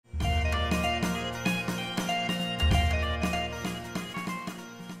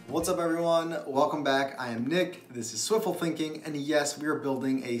What's up everyone? Welcome back. I am Nick. This is Swiftful Thinking, and yes, we are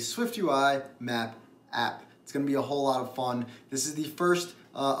building a SwiftUI map app. It's going to be a whole lot of fun. This is the first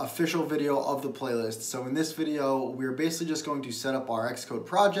official video of the playlist. So in this video, we're basically just going to set up our Xcode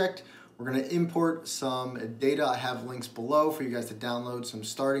project. We're going to import some data. I have links below for you guys to download some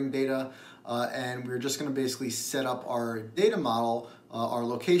starting data. And we're just going to basically set up our data model, our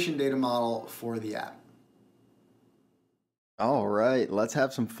location data model for the app. All right, let's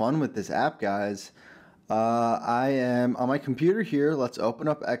have some fun with this app, guys. I am on my computer here. Let's open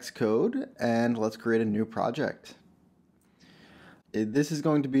up Xcode and let's create a new project. This is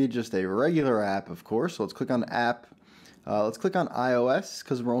going to be just a regular app, of course. So let's click on app. Let's click on iOS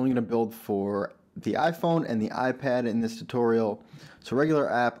because we're only going to build for the iPhone and the iPad in this tutorial. So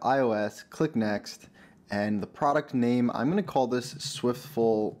regular app, iOS, click next. And the product name, I'm going to call this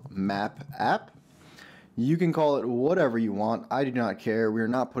Swiftful Map App. You can call it whatever you want. I do not care. We are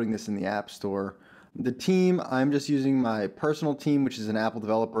not putting this in the App Store. The team, I'm just using my personal team, which is an Apple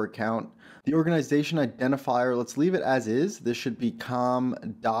developer account. The organization identifier, let's leave it as is. This should be com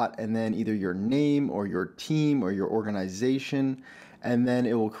dot and then either your name or your team or your organization. And then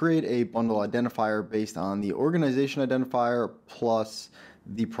it will create a bundle identifier based on the organization identifier plus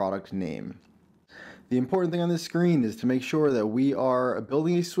the product name. The important thing on this screen is to make sure that we are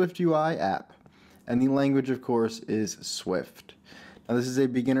building a SwiftUI app. And the language, of course, is Swift. Now, this is a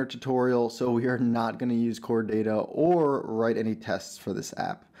beginner tutorial, so we are not going to use core data or write any tests for this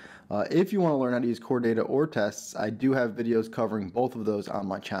app. If you want to learn how to use core data or tests, I do have videos covering both of those on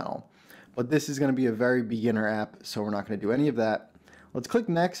my channel. But this is going to be a very beginner app, so we're not going to do any of that. Let's click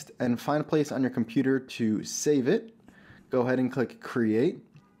Next and find a place on your computer to save it. Go ahead and click Create.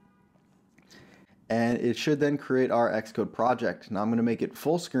 And it should then create our Xcode project. Now, I'm going to make it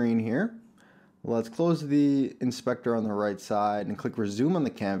full screen here. Let's close the inspector on the right side and click resume on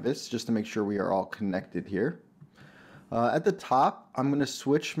the canvas just to make sure we are all connected here. At the top, I'm going to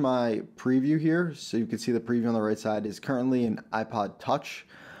switch my preview here so you can see the preview on the right side is currently an iPod Touch.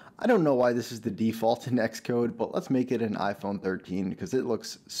 I don't know why this is the default in Xcode, but let's make it an iPhone 13 because it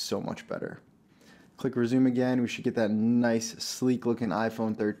looks so much better. Click resume again. We should get that nice sleek looking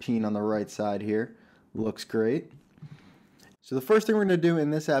iPhone 13 on the right side here. Looks great. So the first thing we're going to do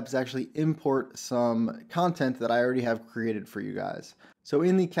in this app is actually import some content that I already have created for you guys. So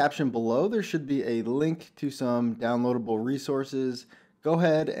in the caption below, there should be a link to some downloadable resources. Go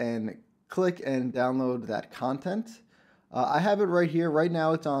ahead and click and download that content. I have it right here. Right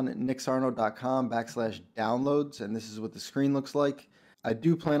now it's on nicksarno.com/downloads, and this is what the screen looks like. I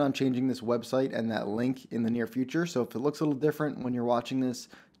do plan on changing this website and that link in the near future. So if it looks a little different when you're watching this,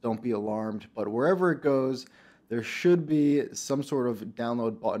 don't be alarmed. But wherever it goes, there should be some sort of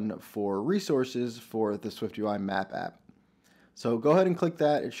download button for resources for the SwiftUI map app. So go ahead and click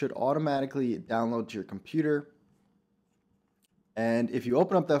that. It should automatically download to your computer. And if you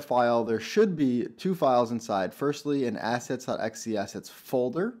open up that file, there should be two files inside. Firstly, an assets.xc assets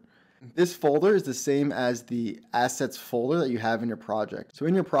folder. This folder is the same as the assets folder that you have in your project. So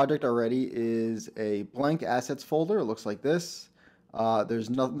in your project already is a blank assets folder. It looks like this. There's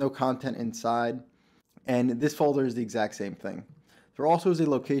no content inside. And this folder is the exact same thing. There also is a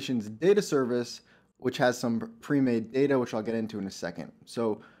locations data service, which has some pre-made data, which I'll get into in a second.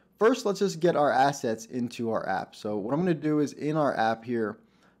 So first, let's just get our assets into our app. So what I'm going to do is in our app here,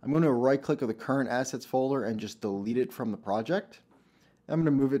 I'm going to right click on the current assets folder and just delete it from the project. I'm going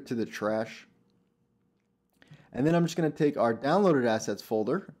to move it to the trash. And then I'm just going to take our downloaded assets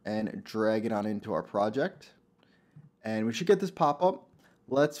folder and drag it on into our project. And we should get this pop-up.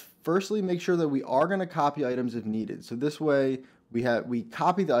 Let's firstly make sure that we are going to copy items if needed. So this way we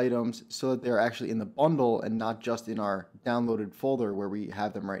copy the items so that they're actually in the bundle and not just in our downloaded folder where we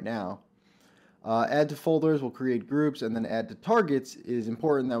have them right now. Add to folders will create groups, and then add to targets is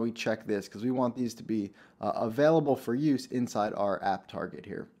important that we check this because we want these to be available for use inside our app target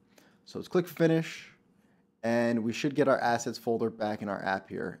here. So let's click finish, and we should get our assets folder back in our app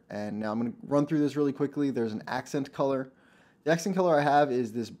here. And now I'm going to run through this really quickly. There's an accent color. The accent color I have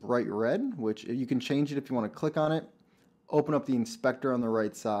is this bright red, which you can change it if you want to click on it. Open up the inspector on the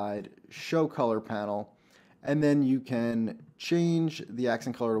right side, show color panel, and then you can change the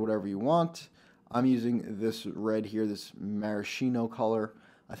accent color to whatever you want. I'm using this red here, this maraschino color.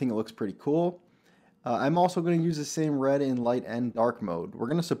 I think it looks pretty cool. I'm also going to use the same red in light and dark mode. We're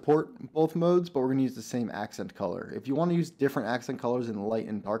going to support both modes, but we're going to use the same accent color. If you want to use different accent colors in light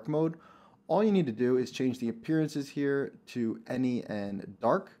and dark mode, all you need to do is change the appearances here to any and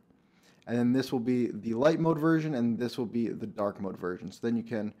dark. And then this will be the light mode version, and this will be the dark mode version. So then you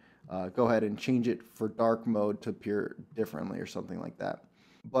can go ahead and change it for dark mode to appear differently or something like that.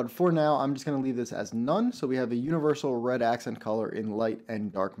 But for now, I'm just going to leave this as none. So we have a universal red accent color in light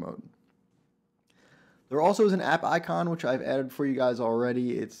and dark mode. There also is an app icon, which I've added for you guys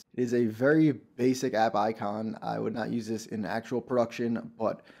already. It is a very basic app icon. I would not use this in actual production,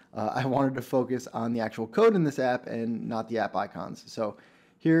 but I wanted to focus on the actual code in this app and not the app icons. So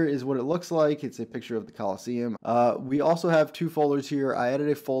here is what it looks like. It's a picture of the Coliseum. We also have two folders here. I added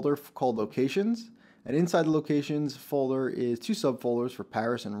a folder called Locations, and inside the Locations folder is two subfolders for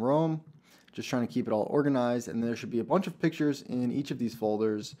Paris and Rome. Just trying to keep it all organized, and there should be a bunch of pictures in each of these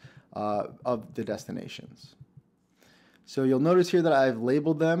folders of the destinations. So you'll notice here that I've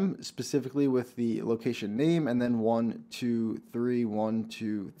labeled them specifically with the location name and then 1, 2, 3, 1,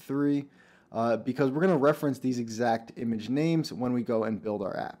 2, 3, because we're going to reference these exact image names when we go and build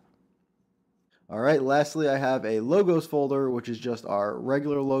our app. All right, lastly, I have a logos folder, which is just our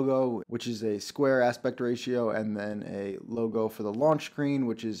regular logo, which is a square aspect ratio, and then a logo for the launch screen,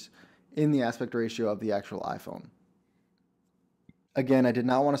 which is in the aspect ratio of the actual iPhone. Again, I did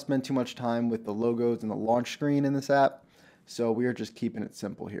not want to spend too much time with the logos and the launch screen in this app, so we are just keeping it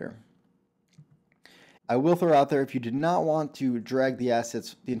simple here. I will throw out there, if you did not want to drag the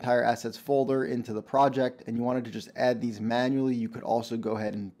entire assets folder into the project and you wanted to just add these manually, you could also go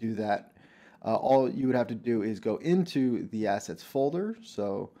ahead and do that. All you would have to do is go into the assets folder.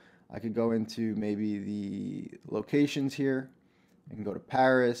 So I could go into maybe the locations here. I can go to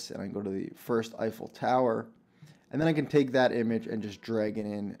Paris, and I can go to the first Eiffel Tower, and then I can take that image and just drag it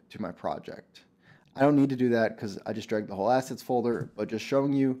in to my project. I don't need to do that because I just dragged the whole assets folder, but just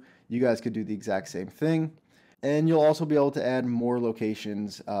showing you, you guys could do the exact same thing. And you'll also be able to add more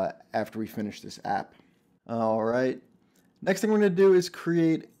locations after we finish this app. All right. Next thing we're going to do is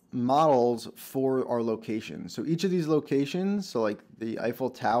create models for our locations. So each of these locations, so like the Eiffel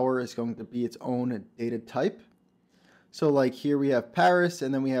Tower is going to be its own data type. So like here we have Paris,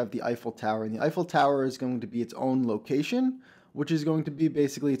 and then we have the Eiffel Tower, and the Eiffel Tower is going to be its own location, which is going to be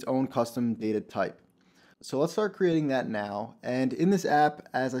basically its own custom data type. So let's start creating that now. And in this app,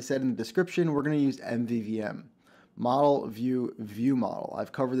 as I said in the description, we're going to use MVVM, Model View View Model.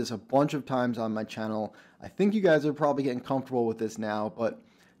 I've covered this a bunch of times on my channel. I think you guys are probably getting comfortable with this now, but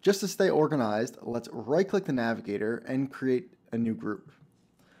just to stay organized, let's right-click the navigator and create a new group.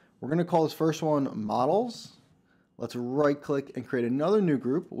 We're going to call this first one Models. Let's right-click and create another new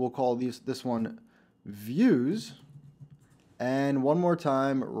group. We'll call this one Views. And one more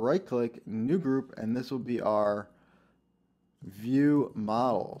time, right-click, new group, and this will be our View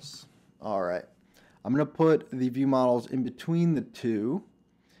Models. All right. I'm going to put the View Models in between the two.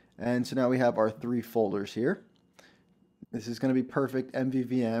 And so now we have our three folders here. This is going to be perfect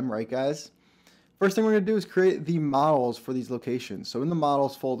MVVM, right, guys? First thing we're going to do is create the models for these locations. So in the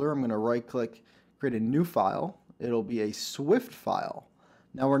Models folder, I'm going to right-click, create a new file. It'll be a Swift file.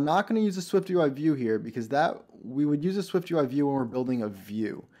 Now we're not going to use a SwiftUI view here because we would use a SwiftUI view when we're building a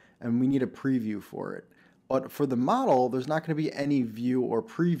view and we need a preview for it. But for the model, there's not going to be any view or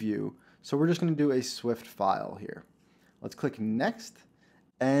preview, so we're just going to do a Swift file here. Let's click Next,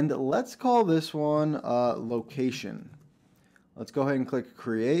 and let's call this one Location. Let's go ahead and click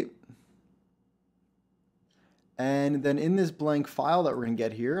Create. And then in this blank file that we're going to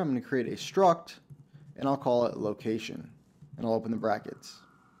get here, I'm going to create a struct, and I'll call it Location, and I'll open the brackets.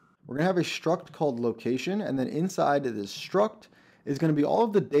 We're going to have a struct called Location, and then inside of this struct is going to be all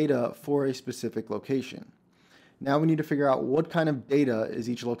of the data for a specific location. Now we need to figure out what kind of data is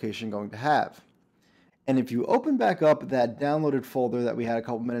each location going to have. And if you open back up that downloaded folder that we had a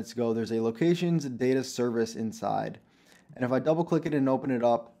couple minutes ago, there's a locations data service inside. And if I double click it and open it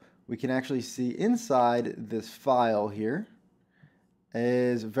up, we can actually see inside this file here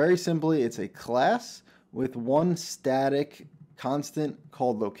is very simply, it's a class with one static constant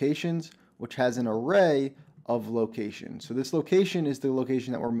called locations, which has an array of locations. So this location is the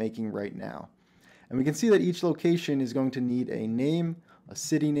location that we're making right now. And we can see that each location is going to need a name, a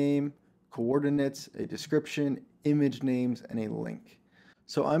city name, coordinates, a description, image names, and a link.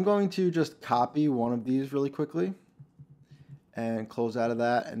 So I'm going to just copy one of these really quickly and close out of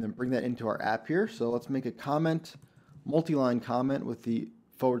that and then bring that into our app here. So let's make a comment, multi-line comment with the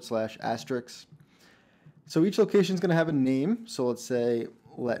 /*. So each location is going to have a name. So let's say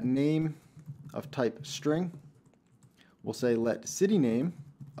let name of type string. We'll say let city name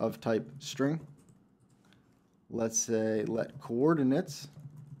of type string. Let's say let coordinates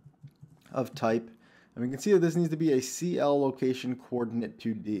of type. And we can see that this needs to be a CL location coordinate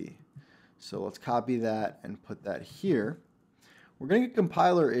 2D. So let's copy that and put that here. We're going to get a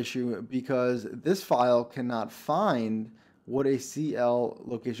compiler issue because this file cannot find what a CL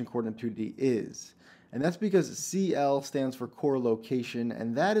location coordinate 2D is. And that's because CL stands for core location,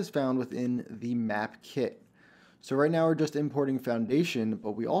 and that is found within the map kit. So right now we're just importing foundation,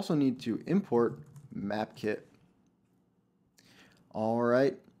 but we also need to import map kit. All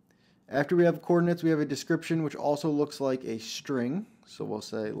right. After we have coordinates, we have a description, which also looks like a string. So we'll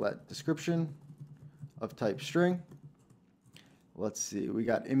say let description of type string. Let's see, we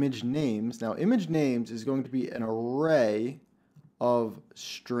got image names. Now, image names is going to be an array of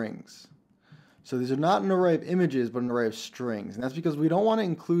strings. So these are not an array of images, but an array of strings. And that's because we don't want to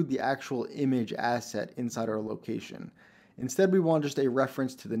include the actual image asset inside our location. Instead, we want just a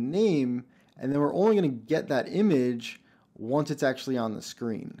reference to the name, and then we're only going to get that image once it's actually on the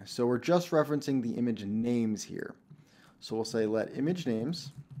screen. So we're just referencing the image names here. So we'll say let image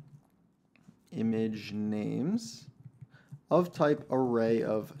names of type array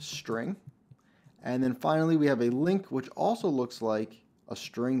of string. And then finally we have a link, which also looks like a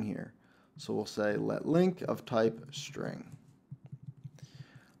string here. So we'll say let link of type string.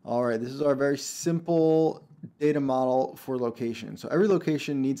 All right, this is our very simple data model for location. So every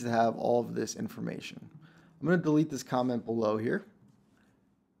location needs to have all of this information. I'm going to delete this comment below here.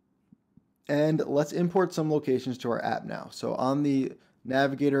 And let's import some locations to our app now. So on the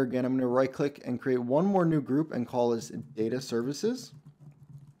navigator, again, I'm going to right click and create one more new group and call this data services.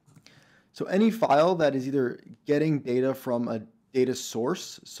 So any file that is either getting data from a data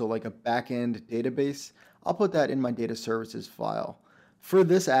source, so like a backend database, I'll put that in my data services file. For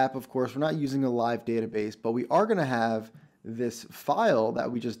this app, of course, we're not using a live database, but we are going to have this file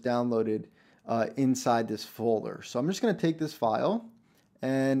that we just downloaded inside this folder. So I'm just going to take this file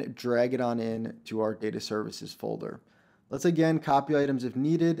and drag it on in to our data services folder. Let's again copy items if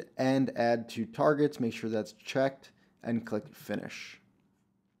needed and add to targets. Make sure that's checked and click finish.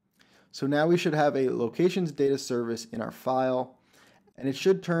 So now we should have a locations data service in our file, and it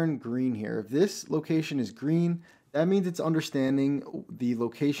should turn green here. If this location is green, that means it's understanding the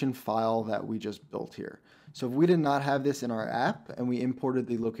location file that we just built here. So if we did not have this in our app and we imported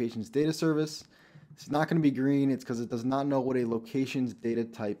the locations data service, it's not going to be green. It's because it does not know what a locations data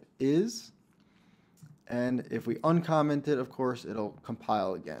type is. And if we uncomment it, of course, it'll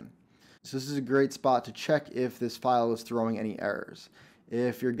compile again. So this is a great spot to check if this file is throwing any errors.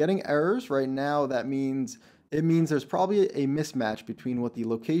 If you're getting errors right now, it means there's probably a mismatch between what the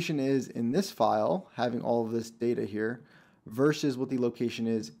location is in this file, having all of this data here, versus what the location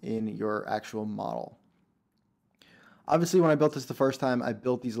is in your actual model. Obviously, when I built this the first time, I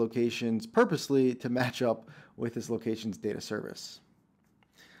built these locations purposely to match up with this locations data service.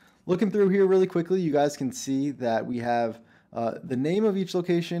 Looking through here really quickly, you guys can see that we have the name of each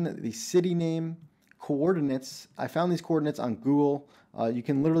location, the city name, coordinates. I found these coordinates on Google. You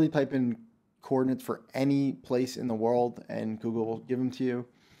can literally type in coordinates for any place in the world and Google will give them to you.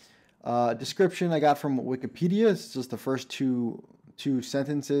 Description I got from Wikipedia. It's just the first two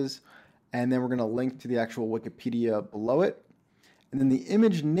sentences, and then we're going to link to the actual Wikipedia below it. And then the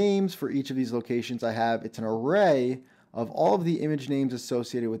image names for each of these locations it's an array of all of the image names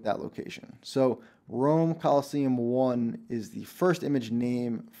associated with that location. So Rome Colosseum 1 is the first image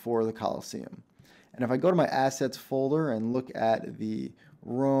name for the Colosseum. And if I go to my assets folder and look at the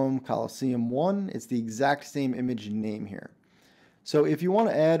Rome Colosseum 1, it's the exact same image name here. So if you want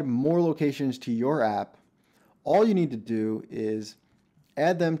to add more locations to your app, all you need to do is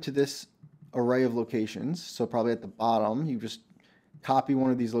add them to this array of locations. So probably at the bottom, you just copy one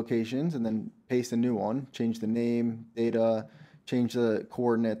of these locations and then paste a new one, change the name, data, change the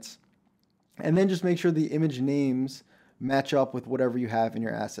coordinates, and then just make sure the image names match up with whatever you have in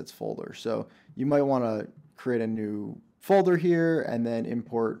your assets folder. So you might want to create a new folder here and then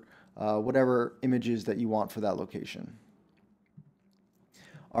import whatever images that you want for that location.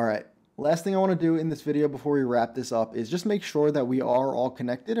 All right, last thing I want to do in this video before we wrap this up is just make sure that we are all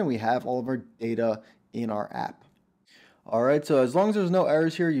connected and we have all of our data in our app. All right, so as long as there's no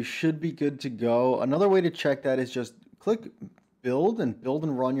errors here, you should be good to go. Another way to check that is just click build and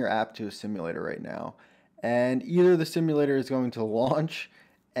run your app to a simulator right now. And either the simulator is going to launch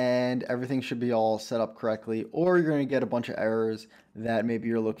and everything should be all set up correctly, or you're going to get a bunch of errors that maybe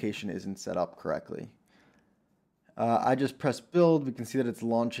your location isn't set up correctly. I just pressed build. We can see that it's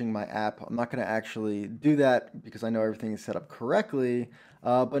launching my app. I'm not going to actually do that because I know everything is set up correctly.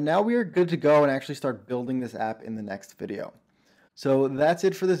 But now we are good to go and actually start building this app in the next video. So that's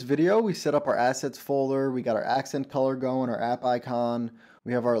it for this video. We set up our assets folder. We got our accent color going, our app icon.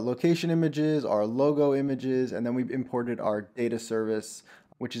 We have our location images, our logo images, and then we've imported our data service,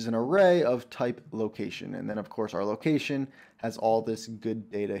 which is an array of type location. And then of course our location has all this good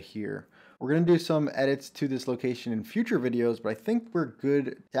data here. We're going to do some edits to this location in future videos, but I think we're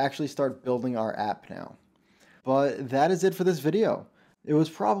good to actually start building our app now. But that is it for this video. It was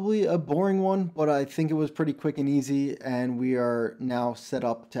probably a boring one, but I think it was pretty quick and easy, and we are now set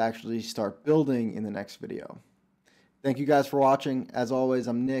up to actually start building in the next video. Thank you guys for watching. As always,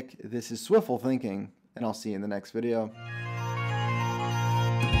 I'm Nick. This is Swiftful Thinking, and I'll see you in the next video.